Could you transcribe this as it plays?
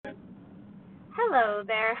Hello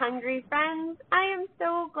there, hungry friends. I am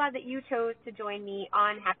so glad that you chose to join me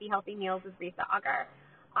on Happy Healthy Meals with Risa Auger.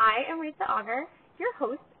 I am Risa Auger, your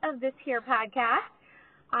host of this here podcast.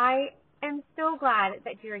 I am so glad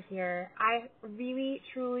that you're here. I really,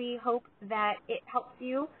 truly hope that it helps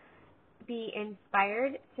you be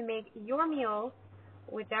inspired to make your meals,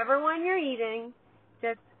 whichever one you're eating,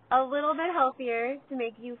 just a little bit healthier, to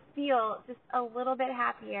make you feel just a little bit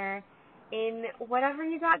happier in whatever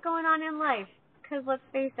you got going on in life. Because let's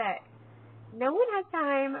face it, no one has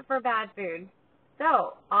time for bad food.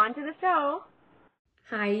 So, on to the show.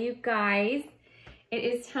 Hi, you guys. It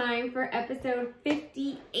is time for episode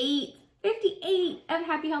 58 of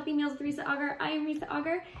Happy Healthy Meals with Risa Auger. I am Risa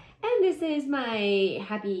Auger, and this is my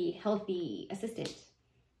happy, healthy assistant.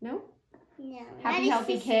 No? No. Happy,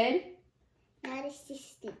 healthy kid? Not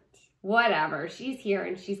assistant. Whatever. She's here,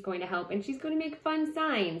 and she's going to help, and she's going to make fun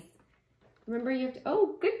signs. Remember, you have to,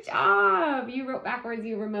 oh, good job. You wrote backwards,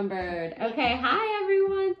 you remembered. Okay, hi,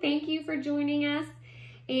 everyone. Thank you for joining us.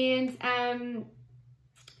 And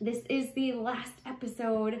this is the last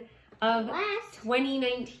episode of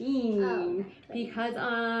 2019 because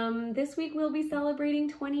this week we'll be celebrating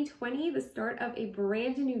 2020, the start of a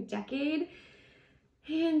brand new decade.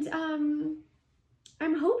 And I'm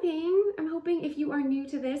hoping if you are new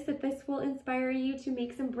to this, that this will inspire you to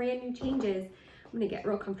make some brand new changes. I'm gonna get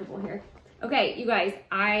real comfortable here. Okay, you guys,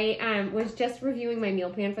 I was just reviewing my meal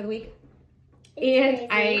plan for the week, and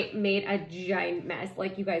I made a giant mess.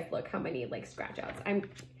 Like, you guys, look how many scratch outs. I'm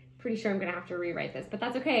pretty sure I'm gonna have to rewrite this, but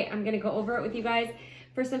that's okay. I'm gonna go over it with you guys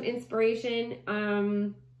for some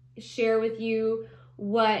inspiration, share with you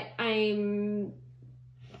what I'm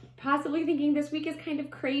possibly thinking this week is kind of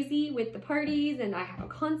crazy with the parties, and I have a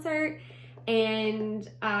concert, and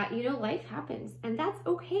life happens, and that's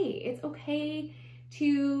okay. It's okay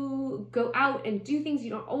to go out and do things.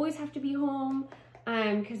 You don't always have to be home,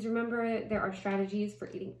 because remember, there are strategies for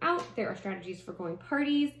eating out. There are strategies for going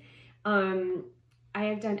parties. I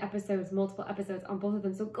have done multiple episodes on both of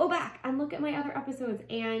them, so go back and look at my other episodes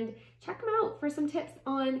and check them out for some tips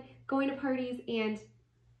on going to parties and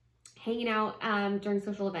hanging out during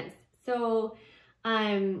social events. So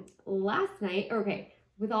last night,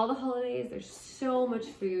 with all the holidays, there's so much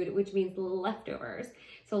food, which means leftovers.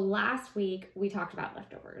 So last week we talked about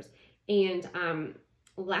leftovers, and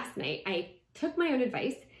last night I took my own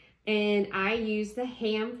advice and I used the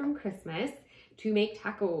ham from Christmas to make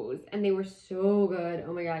tacos, and they were so good.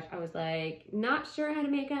 Oh my gosh, I was not sure how to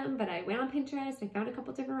make them, but I went on Pinterest, I found a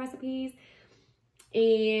couple different recipes,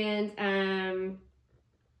 and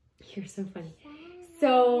you're so funny.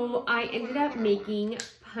 So I ended up making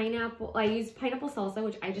I used pineapple salsa,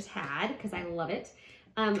 which I just had because I love it,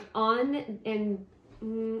 do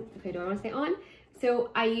I want to say on? So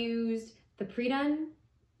I used the pre-done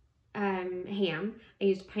ham, I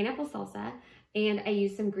used pineapple salsa, and I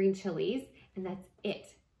used some green chilies, and that's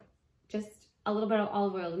it. Just a little bit of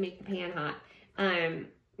olive oil to make the pan hot.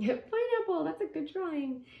 Pineapple, that's a good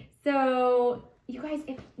drawing. So you guys,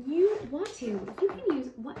 if you want to, you can use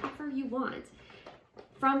whatever you want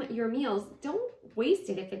from your meals. Don't waste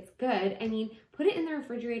it if it's good. I mean, put it in the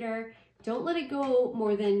refrigerator. Don't let it go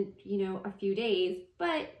more than, a few days,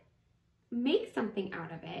 but make something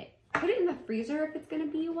out of it. Put it in the freezer if it's going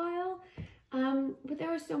to be a while. But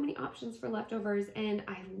there are so many options for leftovers, and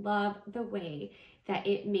I love the way that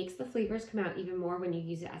it makes the flavors come out even more when you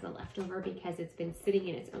use it as a leftover, because it's been sitting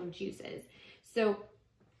in its own juices. So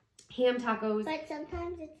ham tacos. But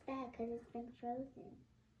sometimes it's bad because it's been frozen.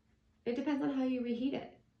 It depends on how you reheat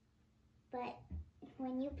it. But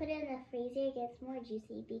when you put it in the freezer, it gets more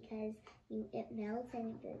juicy because it melts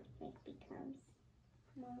and it becomes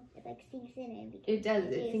more, it sinks in. It does.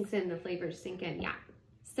 Juice. It sinks in. The flavors sink in. Yeah.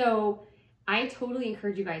 So I totally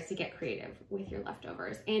encourage you guys to get creative with your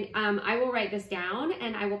leftovers. And I will write this down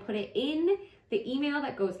and I will put it in the email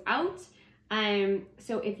that goes out.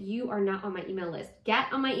 So if you are not on my email list,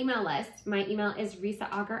 get on my email list. My email is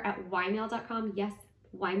risaauger@ymail.com. Yes,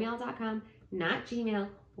 ymail.com, not Gmail,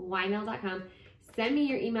 ymail.com. Send me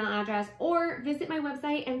your email address or visit my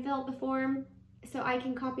website and fill out the form so I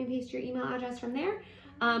can copy and paste your email address from there.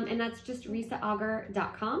 And that's just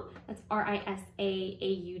risaauger.com. That's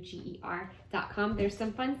RISAAUGER.com. There's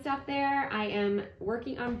some fun stuff there. I am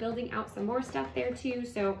working on building out some more stuff there too.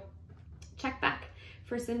 So check back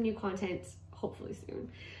for some new content, hopefully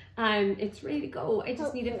soon. It's ready to go. I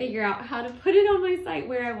just need to figure out how to put it on my site,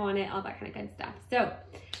 where I want it, all that kind of good stuff. So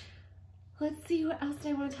let's see what else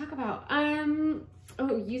I want to talk about.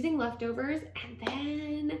 Using leftovers, and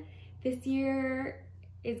then this year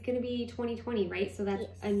is going to be 2020, right? So that's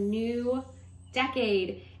a new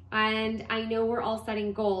decade. And I know we're all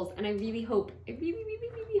setting goals, and I really hope,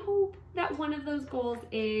 really hope that one of those goals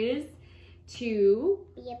is to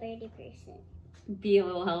be a better person. Be a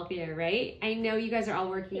little healthier, right? I know you guys are all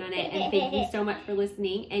working on it, and thank you so much for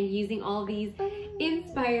listening and using all these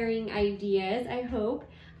inspiring ideas, I hope.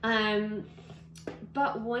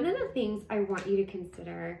 But one of the things I want you to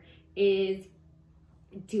consider is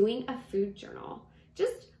doing a food journal.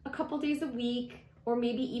 Just a couple days a week, or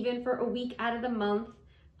maybe even for a week out of the month.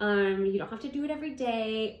 You don't have to do it every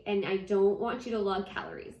day, and I don't want you to log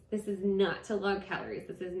calories. This is not to log calories.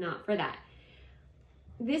 This is not for that.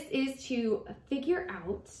 This is to figure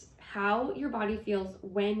out how your body feels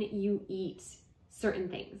when you eat certain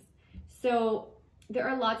things. So there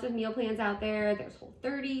are lots of meal plans out there. There's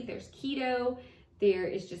Whole30, there's keto, there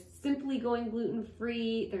is just simply going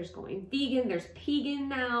gluten-free, there's going vegan, there's pagan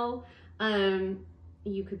now.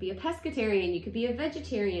 You could be a pescatarian, you could be a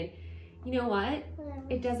vegetarian. You know what?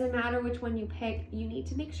 It doesn't matter which one you pick. You need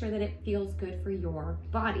to make sure that it feels good for your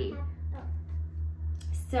body.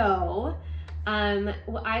 So,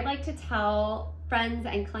 what I like to tell friends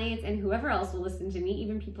and clients and whoever else will listen to me,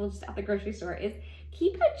 even people just at the grocery store, is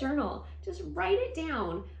keep a journal. Just write it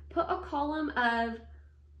down. Put a column of,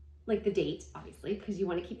 like, the date, obviously, because you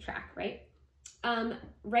want to keep track, right?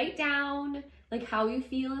 Write down, like, how you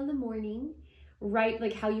feel in the morning. Write,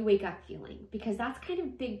 like, how you wake up feeling, because that's kind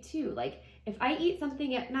of big too. Like, if I eat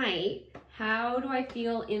something at night, how do I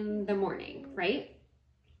feel in the morning, right?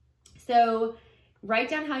 So write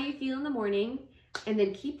down how you feel in the morning, and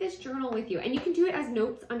then keep this journal with you. And you can do it as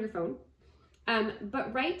notes on your phone.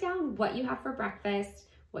 But write down what you have for breakfast,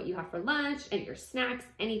 what you have for lunch, and your snacks,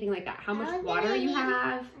 anything like that. How much water you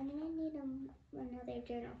have. I'm gonna need another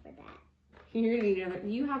journal for that. You're gonna need another.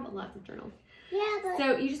 You have lots of journals. Yeah, but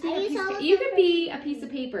so you just need a piece of paper. You could be a piece of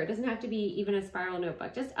paper. It doesn't have to be even a spiral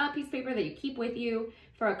notebook. Just a piece of paper that you keep with you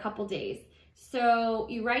for a couple days. So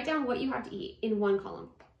you write down what you have to eat in one column.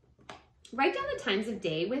 Write down the times of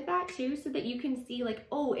day with that too, so that you can see, like,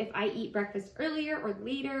 oh, if I eat breakfast earlier or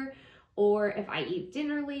later, or if I eat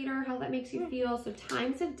dinner later, how that makes you feel. So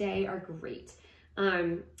times of day are great.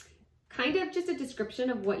 Kind of just a description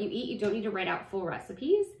of what you eat. You don't need to write out full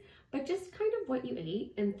recipes, but just kind of what you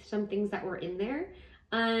ate and some things that were in there.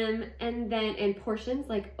 And portions,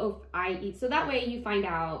 like, oh, if I eat, so that way you find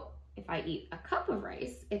out if I eat a cup of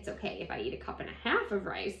rice, it's okay. If I eat a cup and a half of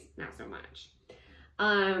rice, not so much.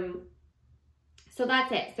 So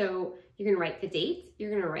that's it. So you're gonna write the date,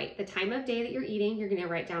 you're gonna write the time of day that you're eating, you're gonna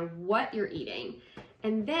write down what you're eating.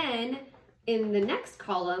 And then in the next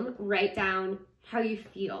column, write down how you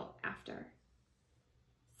feel after.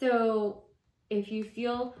 So if you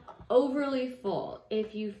feel overly full,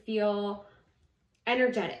 if you feel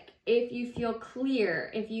energetic, if you feel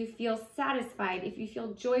clear, if you feel satisfied, if you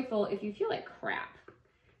feel joyful, if you feel like crap,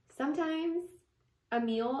 sometimes a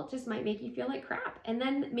meal just might make you feel like crap. And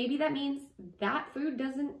then maybe that means that food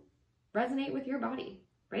doesn't resonate with your body,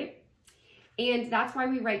 right? And that's why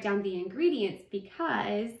we write down the ingredients,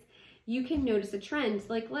 because you can notice a trend.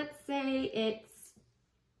 Like, let's say it's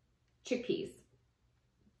chickpeas,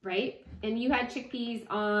 right? And you had chickpeas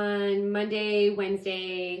on Monday and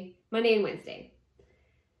Wednesday.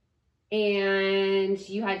 And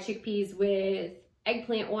you had chickpeas with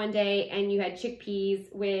eggplant one day, and you had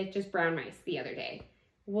chickpeas with just brown rice the other day.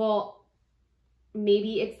 Well,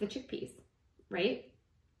 maybe it's the chickpeas, right?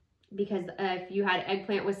 Because if you had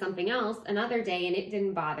eggplant with something else another day and it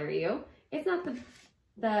didn't bother you, it's not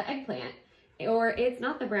the eggplant, or it's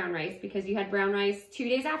not the brown rice because you had brown rice 2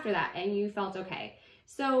 days after that and you felt okay.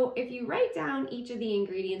 So if you write down each of the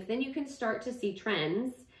ingredients, then you can start to see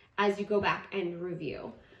trends as you go back and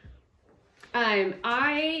review.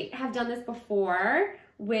 I have done this before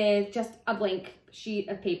with just a blank sheet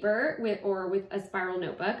of paper with a spiral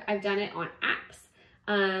notebook. I've done it on apps.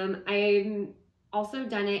 I've also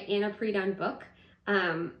done it in a pre-done book,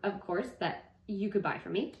 of course, that you could buy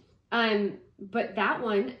from me. But that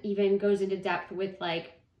one even goes into depth with,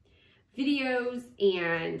 like, videos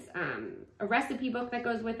and a recipe book that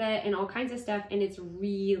goes with it and all kinds of stuff, and it's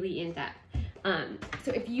really in depth.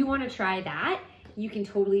 So if you want to try that, you can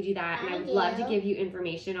totally do that, and I would love to give you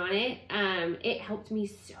information on it. It helped me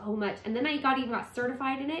so much, and then I even got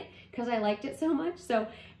certified in it because I liked it so much. So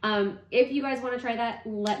if you guys want to try that,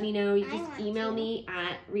 let me know. You just email me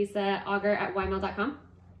at risaauger@ymail.com,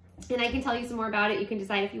 and I can tell you some more about it. You can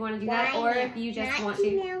decide if you want to do that, or if you just want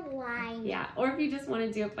to. Yeah, or if you just want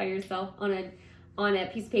to do it by yourself on a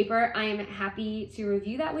piece of paper. I am happy to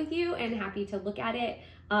review that with you and happy to look at it.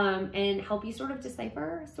 And help you sort of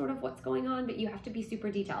decipher sort of what's going on, but you have to be super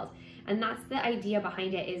detailed. And that's the idea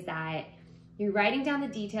behind it, is that You're writing down the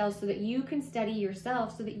details so that you can study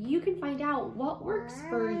yourself, so that you can find out what works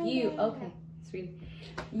for you. Okay, sweetie.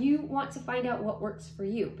 You want to find out what works for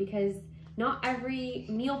you, because not every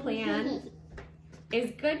meal plan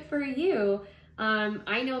is good for you.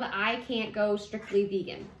 I know that I can't go strictly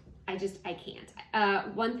vegan. I can't.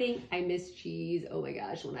 One thing, I miss cheese. Oh my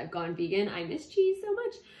gosh, when I've gone vegan, I miss cheese so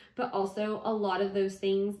much. But also a lot of those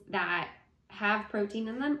things that have protein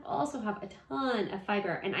in them also have a ton of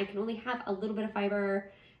fiber, and I can only have a little bit of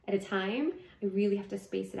fiber at a time. I really have to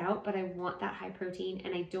space it out, but I want that high protein,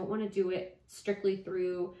 and I don't want to do it strictly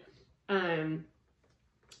through a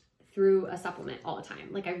supplement all the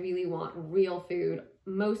time. Like, I really want real food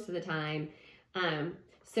most of the time.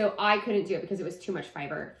 So I couldn't do it because it was too much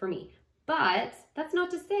fiber for me. But that's not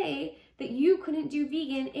to say that you couldn't do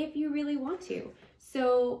vegan if you really want to.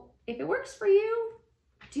 So if it works for you,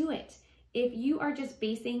 do it. If you are just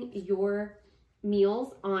basing your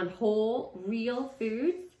meals on whole, real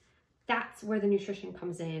foods, that's where the nutrition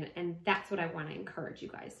comes in, and that's what I want to encourage you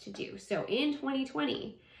guys to do. So in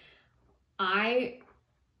 2020, my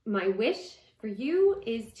wish for you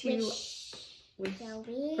is to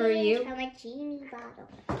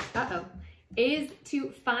is to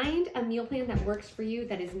find a meal plan that works for you,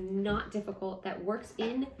 that is not difficult, that works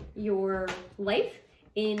in your life,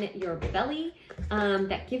 in your belly,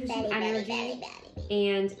 that gives you energy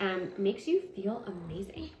and makes you feel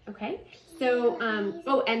amazing. Okay, so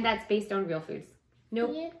oh, and that's based on real foods.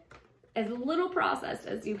 Nope, as little processed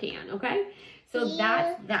as you can. Okay, so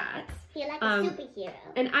that's that. Feel like a superhero.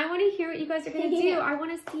 And I want to hear what you guys are gonna do. I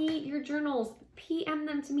want to see your journals. PM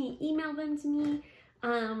them to me. Email them to me. I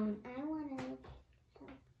want to.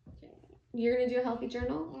 You're gonna do a healthy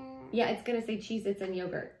journal? Yeah. Yeah, it's gonna say Cheez-Its and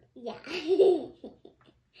yogurt. Yeah.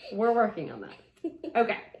 We're working on that.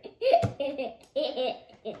 Okay.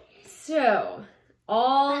 So,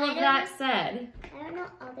 all of that said. I don't know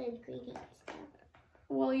all the ingredients though.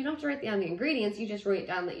 Well, you don't have to write down the ingredients. You just write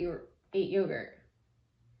down that you ate yogurt.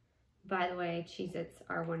 By the way, Cheez-Its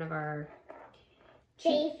are one of our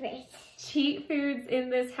favorites. Cheat foods in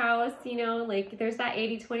this house. You know, like there's that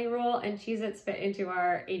 80-20 rule, and Cheez-Its fit into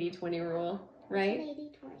our 80-20 rule, right? 80-20.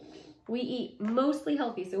 We eat mostly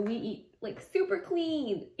healthy, so we eat like super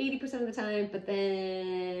clean 80% of the time, but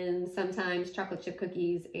then sometimes chocolate chip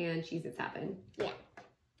cookies and Cheez-Its happen. Yeah.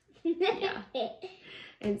 Yeah.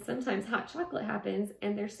 And sometimes hot chocolate happens,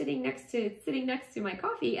 and they're sitting next to my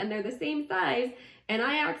coffee, and they're the same size, and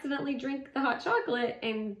I accidentally drink the hot chocolate,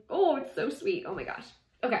 and oh, it's so sweet. Oh my gosh.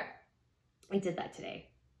 Okay. I did that today,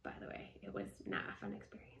 by the way. It was not a fun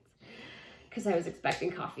experience because I was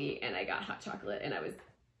expecting coffee and I got hot chocolate, and I was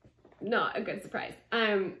not a good surprise.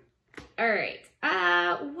 All right.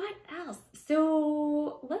 What else?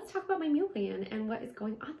 So let's talk about my meal plan and what is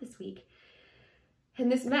going on this week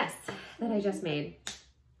and this mess that I just made.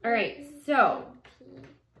 All right. So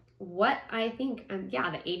what I think, yeah,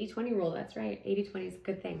 the 80-20 rule. That's right. 80-20 is a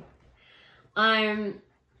good thing.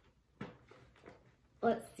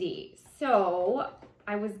 Let's see. So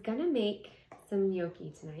I was gonna make some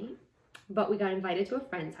gnocchi tonight, but we got invited to a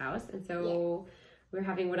friend's house, and so we're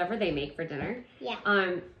having whatever they make for dinner. Yeah.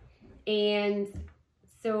 And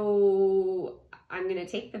so I'm gonna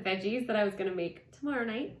take the veggies that I was gonna make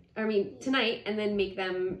tonight, and then make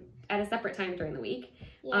them at a separate time during the week.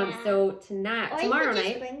 Yeah. So tomorrow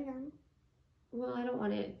night. Bring them. Well, I don't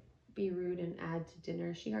want to be rude and add to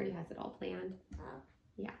dinner. She already has it all planned. Oh.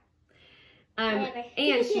 Yeah. Whatever.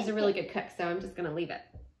 And she's a really good cook, so I'm just gonna leave it.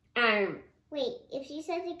 Wait, if she's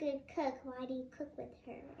such a good cook, why do you cook with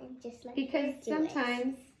her and just let her because do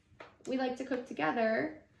sometimes we like to cook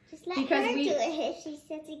together. Just let because her do it if she's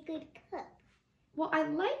such a good cook. Well, I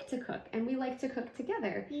like to cook, and we like to cook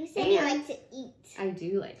together. You said you like to eat. I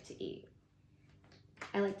do like to eat.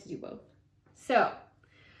 I like to do both. So,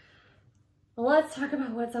 let's talk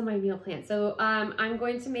about what's on my meal plan. So, I'm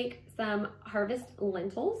going to make some harvest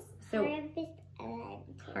lentils. So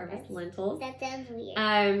harvest lentils. That sounds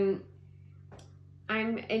weird.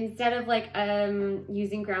 I'm instead of like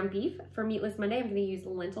using ground beef for Meatless Monday, I'm going to use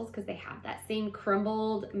lentils because they have that same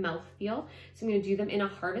crumbled mouthfeel. So I'm going to do them in a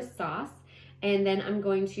harvest sauce, and then I'm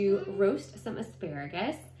going to roast some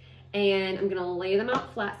asparagus, and I'm going to lay them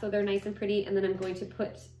out flat so they're nice and pretty, and then I'm going to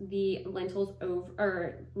put the lentils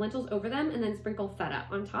over them, and then sprinkle feta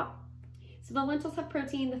on top. So the lentils have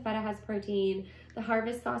protein, the feta has protein, the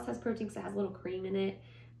harvest sauce has protein because it has a little cream in it.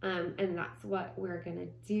 And that's what we're gonna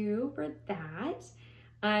do for that.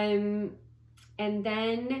 And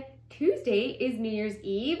then Tuesday is New Year's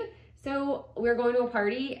Eve. So we're going to a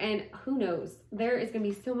party, and who knows, there is gonna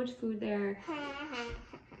be so much food there.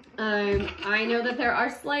 I know that there are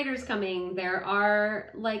sliders coming. There's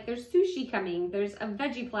sushi coming. There's a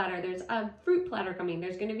veggie platter. There's a fruit platter coming.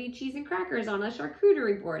 There's going to be cheese and crackers on a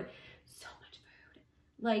charcuterie board. So much food.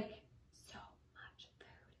 Like, so much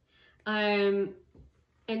food.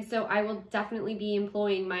 And so I will definitely be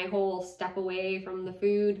employing my whole step away from the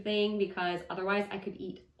food thing, because otherwise I could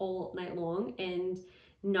eat all night long and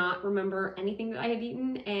not remember anything that I had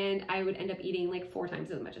eaten, and I would end up eating like 4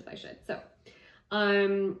 times as much as I should. So,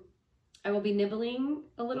 I will be nibbling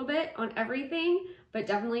a little bit on everything, but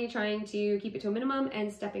definitely trying to keep it to a minimum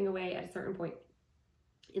and stepping away at a certain point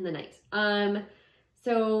in the night.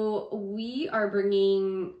 So we are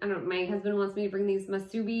bringing, I don't know, my husband wants me to bring these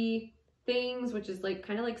musubi things, which is like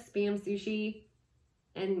kind of like Spam sushi,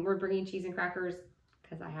 and we're bringing cheese and crackers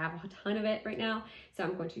because I have a ton of it right now. So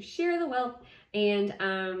I'm going to share the wealth, and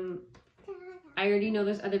I already know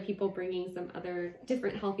there's other people bringing some other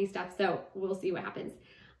different healthy stuff, so we'll see what happens.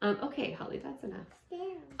 Okay, Holly, that's enough.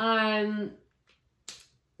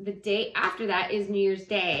 The day after that is New Year's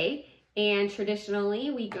Day, and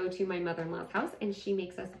traditionally we go to my mother-in-law's house, and she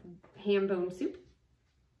makes us ham bone soup.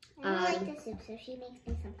 I like the soup, so she makes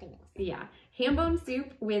me something else. Yeah, ham bone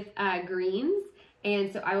soup with greens,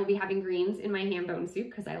 and so I will be having greens in my ham bone soup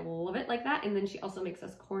because I love it like that. And then she also makes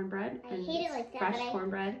us cornbread. I hate it like that, fresh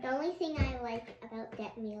cornbread. The only thing I like about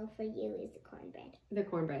that meal for you is the cornbread. The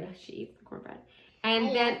cornbread. She eats the cornbread. And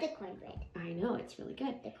I then love the cornbread. I know, it's really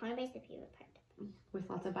good. The cornbread's the favorite part. With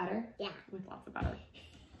lots of butter? Yeah. With lots of butter.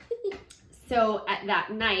 So at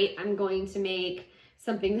that night, I'm going to make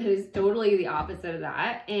something that is totally the opposite of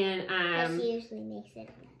that. And But she usually makes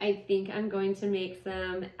it. I think I'm going to make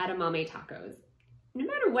some edamame tacos. No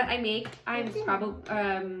matter what I make, I'm probably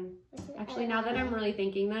actually, now that I'm really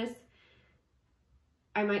thinking this,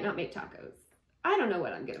 I might not make tacos. I don't know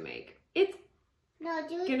what I'm gonna make. It's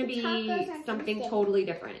gonna be something totally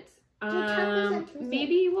different.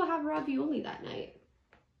 Maybe we'll have ravioli that night.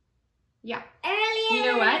 Yeah. Earlier. You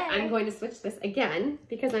know what? I'm going to switch this again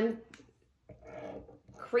because I'm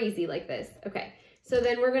crazy like this. Okay. So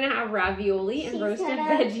then we're gonna have ravioli and roasted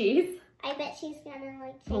veggies. I bet she's gonna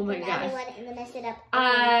like take another one and then mess it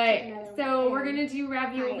up. So we're gonna do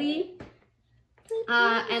ravioli,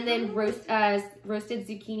 and then roasted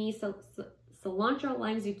zucchini, cilantro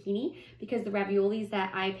lime zucchini, because the raviolis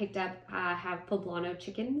that I picked up have poblano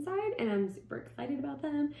chicken inside, and I'm super excited about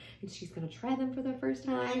them. And she's gonna try them for the first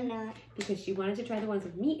time. I'm not, because she wanted to try the ones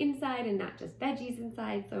with meat inside and not just veggies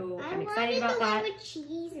inside. So I'm excited about that. I wanted the one with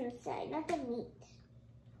cheese inside, not the meat.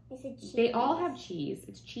 Cheese. They all have cheese.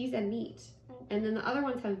 It's cheese and meat. Okay. And then the other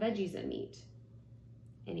ones have veggies and meat.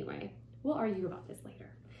 Anyway, we'll argue about this later.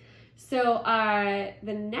 So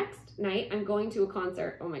the next night, I'm going to a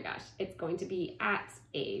concert. Oh my gosh. It's going to be at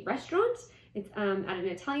a restaurant. It's at an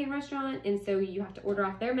Italian restaurant. And so you have to order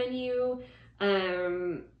off their menu.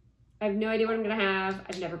 I have no idea what I'm going to have.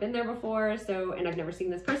 I've never been there before. And I've never seen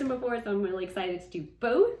this person before. So I'm really excited to do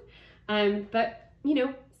both. But, you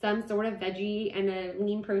know, some sort of veggie and a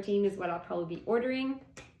lean protein is what I'll probably be ordering,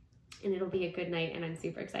 and it'll be a good night, and I'm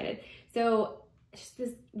super excited. So just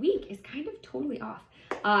this week is kind of totally off.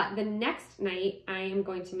 The next night I am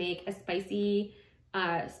going to make a spicy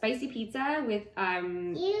pizza with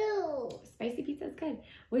spicy pizza is good,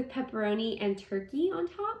 with pepperoni and turkey on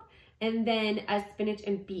top, and then a spinach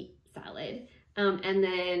and beet salad. And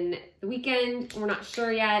then the weekend, we're not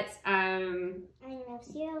sure yet.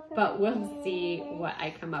 But we'll see what I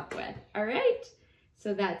come up with. All right.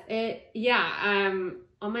 So that's it. Yeah.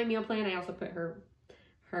 On my meal plan, I also put her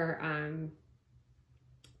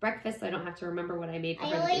breakfast, so I don't have to remember what I made for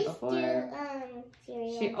her the day before.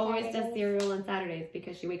 Cereal. She always does cereal on Saturdays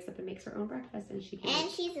because she wakes up and makes her own breakfast, and she can't. And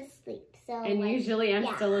she's asleep. So. And usually I'm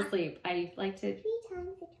still asleep. I like to. 3 times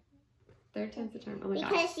a time. 3 times a time. Oh my gosh.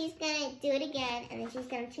 Because she's gonna do it again, and then she's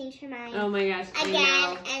gonna change her mind. Oh my gosh.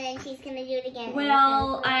 Again, and then she's gonna do it again.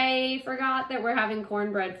 Well, I forgot that we're having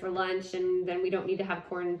cornbread for lunch, and then we don't need to have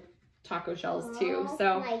corn taco shells too.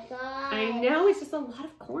 So my God. I know, it's just a lot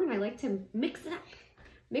of corn. I like to mix it up.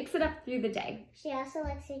 Mix it up through the day. She also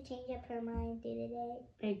likes to change up her mind through the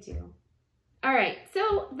day. I do. All right,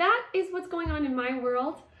 so that is what's going on in my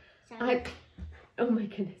world. Oh my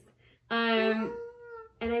goodness.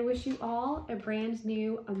 And I wish you all a brand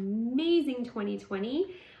new, amazing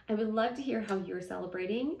 2020. I would love to hear how you're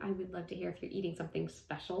celebrating. I would love to hear if you're eating something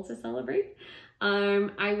special to celebrate.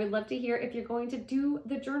 I would love to hear if you're going to do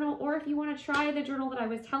the journal, or if you want to try the journal that I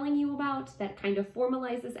was telling you about that kind of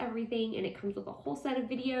formalizes everything, and it comes with a whole set of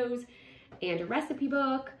videos and a recipe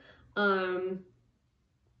book. And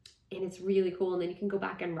it's really cool. And then you can go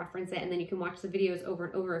back and reference it, and then you can watch the videos over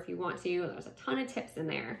and over if you want to. There's a ton of tips in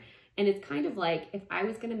there. And it's kind of like, if I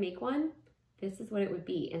was going to make one, this is what it would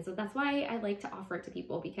be. And so that's why I like to offer it to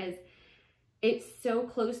people, because it's so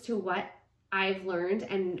close to what I've learned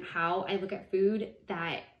and how I look at food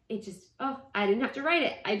that it just, I didn't have to write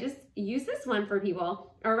it. I just use this one for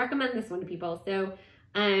people, or recommend this one to people. So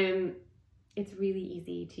it's really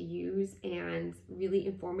easy to use and really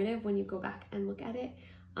informative when you go back and look at it.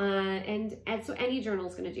 And so any journal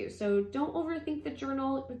is going to do. So don't overthink the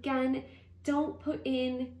journal. Again, don't put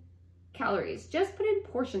in calories. Just put in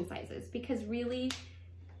portion sizes, because really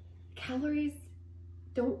calories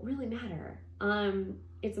don't really matter.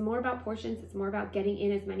 It's more about portions. It's more about getting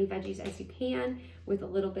in as many veggies as you can with a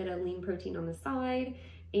little bit of lean protein on the side,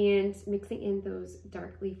 and mixing in those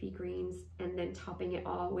dark leafy greens, and then topping it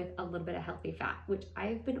all with a little bit of healthy fat, which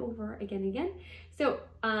I've been over again and again. So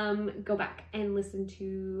go back and listen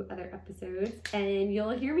to other episodes, and you'll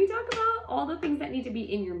hear me talk about all the things that need to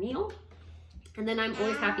be in your meal. And then I'm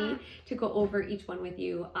always happy to go over each one with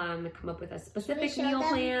you, come up with a specific meal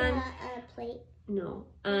plan. Plate. No.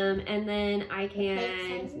 And then I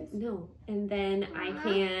can, no. And then I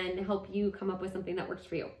can help you come up with something that works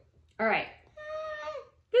for you. All right.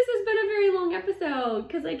 This has been a very long episode,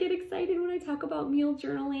 because I get excited when I talk about meal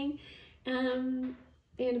journaling, and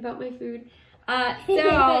about my food.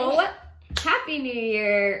 So Happy New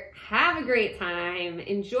Year. Have a great time.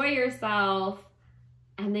 Enjoy yourself,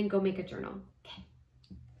 and then go make a journal. Okay.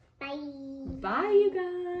 Bye. Bye, you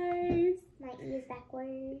guys. My E is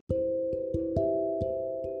backwards.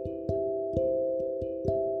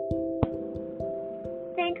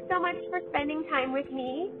 Thanks so much for spending time with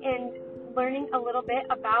me and learning a little bit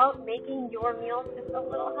about making your meals just a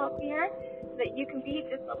little healthier, so that you can be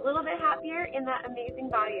just a little bit happier in that amazing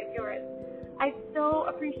body of yours. I so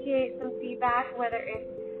appreciate some feedback, whether it's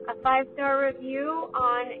a 5-star review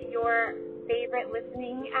on your favorite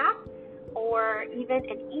listening app, or even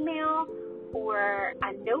an email, or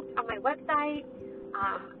a note on my website,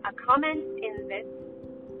 a comment in this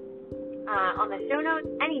on the show notes,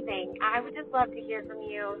 anything. I would just love to hear from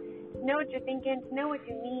you, to know what you're thinking, to know what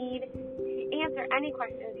you need, to answer any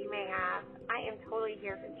questions you may have. I am totally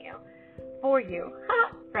here for you,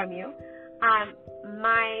 from you.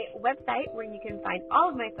 My website, where you can find all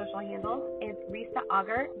of my social handles, is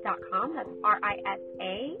risaauger.com. That's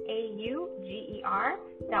RISAAUGER.com.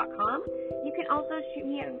 You can also shoot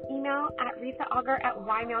me an email at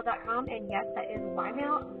risaauger@ymail.com. And yes, that is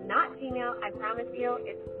ymail, not Gmail. I promise you,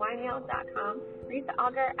 it's ymail.com.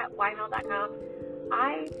 risaauger@ymail.com.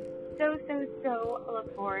 I so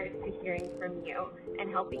look forward to hearing from you and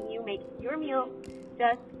helping you make your meals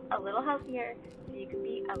just a little healthier, so you can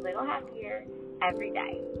be a little happier every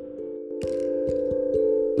day.